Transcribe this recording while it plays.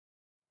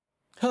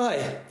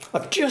Hi,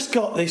 I've just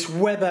got this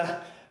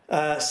Webra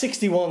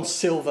 61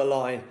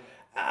 Silverline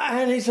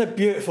and it's a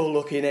beautiful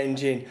looking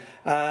engine.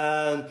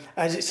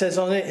 As it says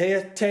on it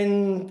here,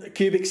 10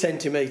 cubic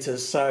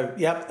centimetres, so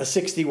yep, a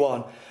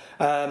 61.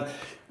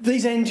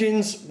 These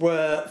engines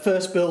were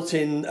first built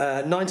in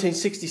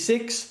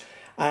 1966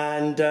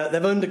 and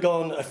they've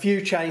undergone a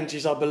few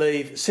changes, I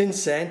believe,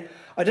 since then.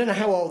 I don't know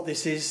how old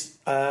this is.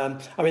 I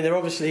mean, they're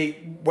obviously,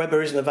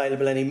 Webra isn't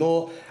available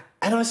anymore,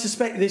 and I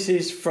suspect this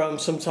is from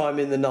sometime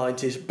in the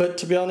 90s, but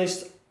to be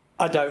honest,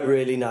 I don't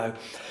really know.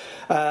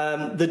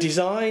 The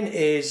design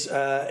is,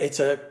 it's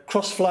a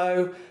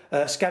cross-flow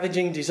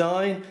scavenging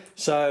design,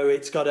 so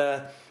it's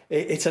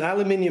an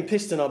aluminium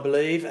piston, I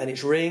believe, and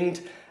it's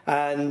ringed,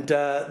 and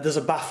there's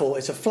a baffle.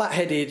 It's a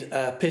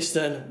flat-headed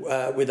piston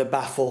with a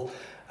baffle,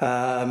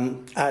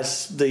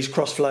 as these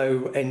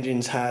cross-flow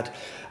engines had.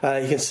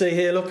 You can see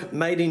here, look,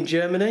 made in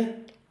Germany.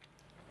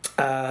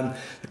 The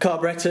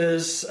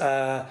carburetors,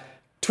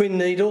 twin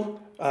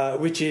needle,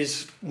 which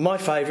is my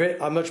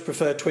favourite. I much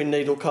prefer twin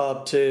needle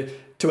carb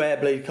to air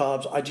bleed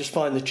carbs. I just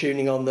find the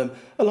tuning on them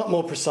a lot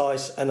more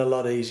precise and a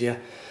lot easier.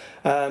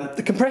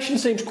 The compression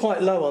seems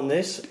quite low on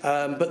this,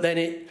 but then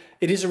it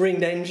is a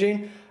ringed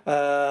engine,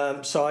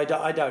 so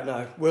I don't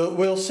know.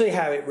 We'll see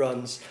how it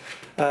runs.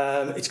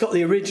 It's got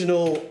the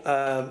original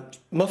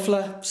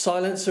muffler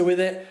silencer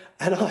with it,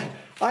 and I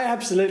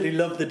absolutely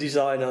love the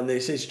design on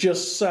this. It's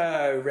just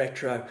so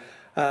retro.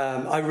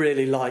 I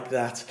really like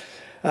that.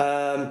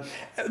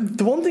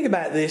 The one thing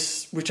about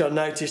this which I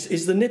noticed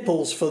is the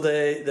nipples for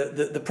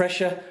the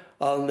pressure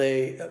on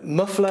the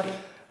muffler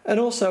and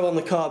also on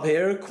the carb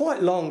here are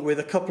quite long, with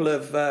a couple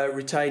of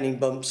retaining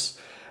bumps,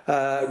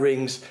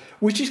 rings,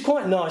 which is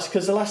quite nice,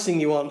 because the last thing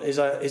you want is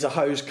a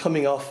hose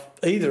coming off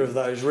either of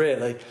those,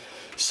 really.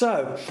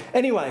 So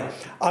anyway,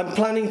 I'm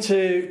planning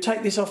to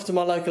take this off to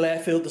my local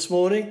airfield this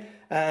morning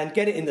and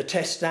get it in the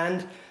test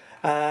stand,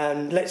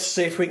 and let's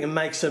see if we can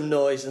make some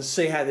noise and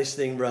see how this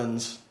thing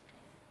runs.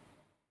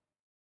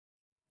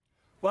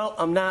 Well,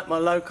 I'm now at my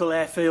local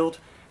airfield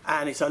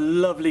and it's a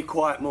lovely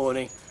quiet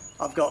morning.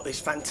 I've got this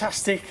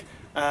fantastic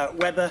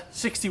Webra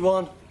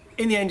 61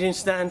 in the engine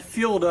stand,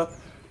 fueled up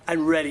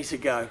and ready to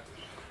go.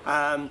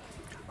 I'm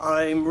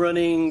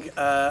running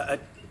a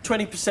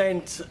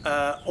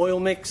 20% oil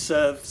mix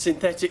of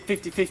synthetic,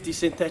 50-50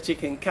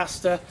 synthetic and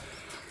castor,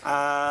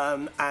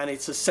 and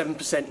it's a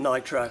 7%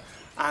 nitro.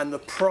 And the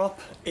prop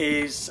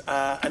is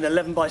an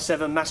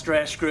 11x7 Master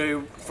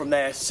Airscrew from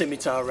their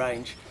Scimitar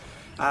range.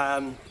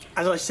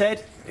 As I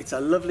said, it's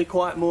a lovely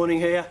quiet morning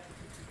here,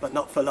 but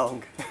not for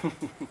long.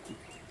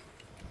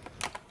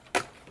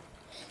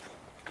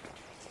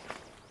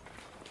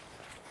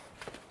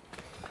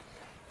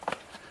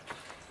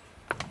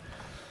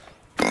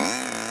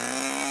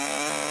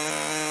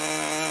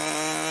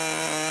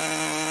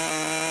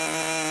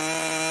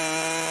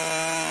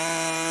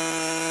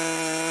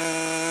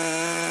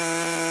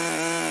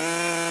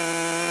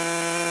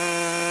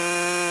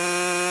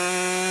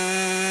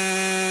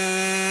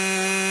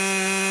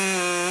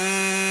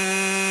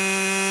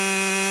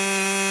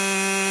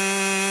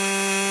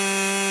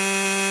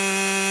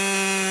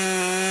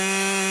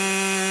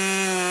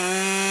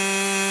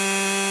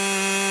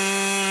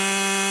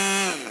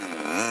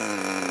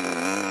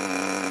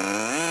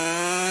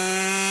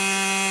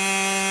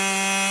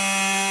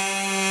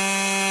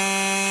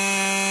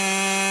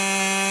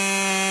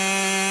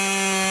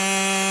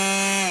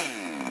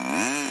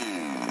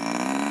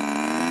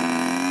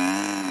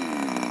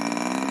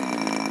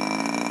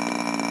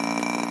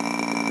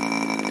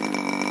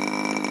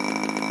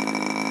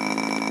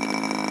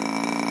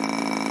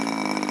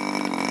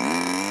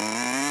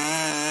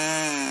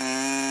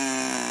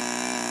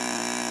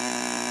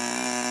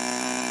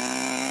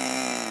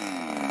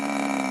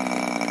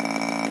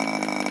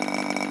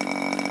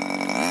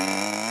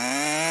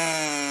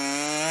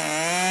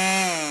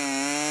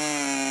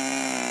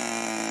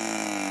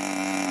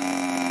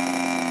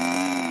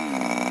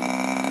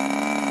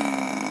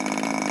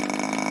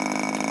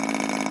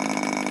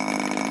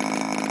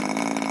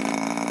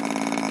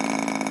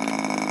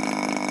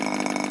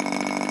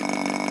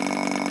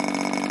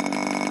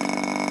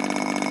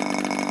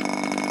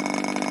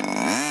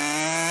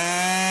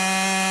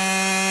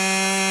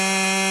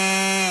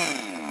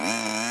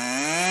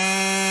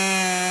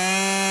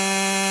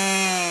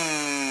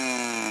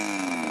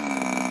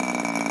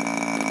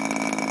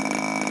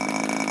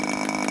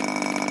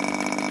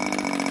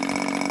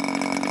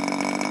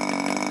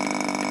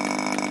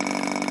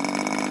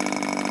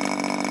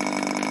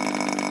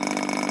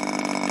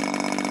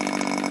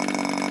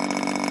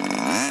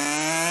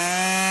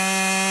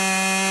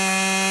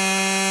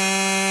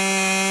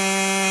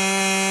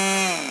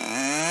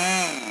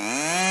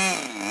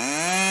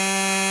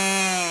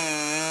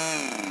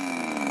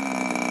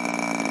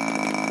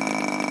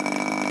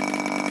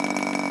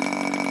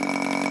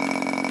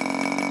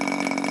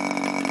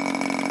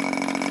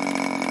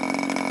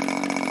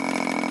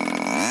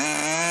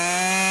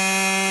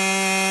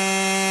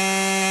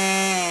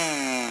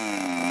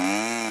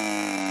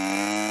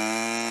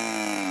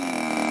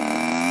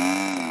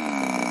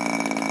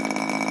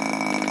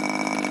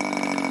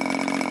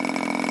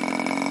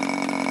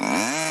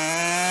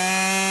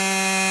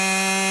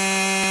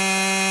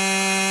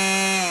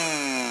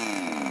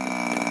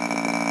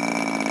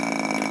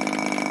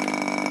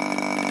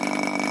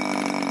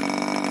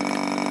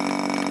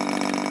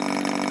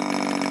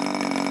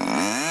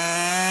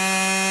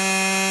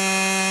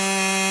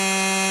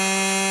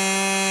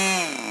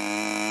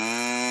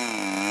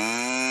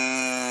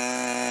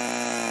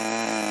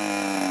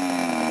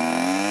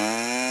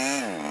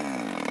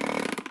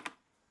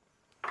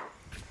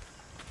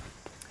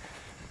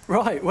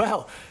 Right,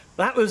 well,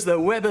 that was the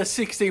Webra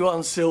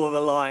 61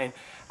 Silverline,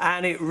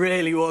 and it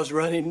really was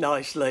running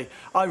nicely.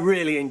 I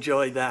really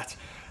enjoyed that.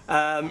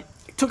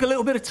 It took a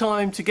little bit of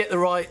time to get the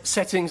right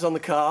settings on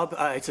the carb.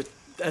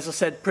 As I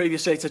said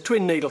previously, it's a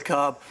twin needle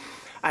carb,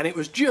 and it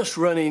was just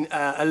running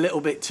a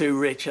little bit too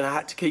rich, and I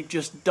had to keep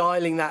just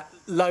dialing that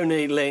low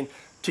needle in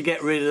to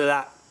get rid of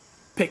that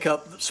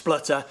pickup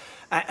splutter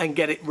and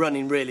get it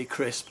running really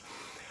crisp.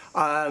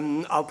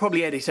 I'll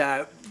probably edit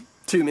out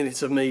 2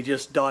 minutes of me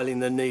just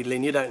dialing the needle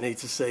in. You don't need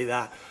to see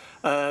that.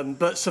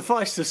 But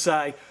suffice to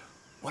say,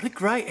 what a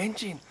great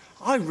engine.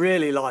 I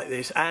really like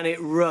this, and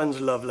it runs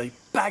lovely.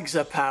 Bags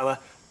of power.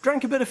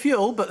 Drank a bit of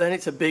fuel, but then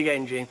it's a big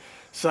engine.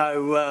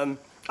 So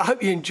I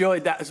hope you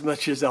enjoyed that as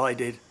much as I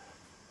did.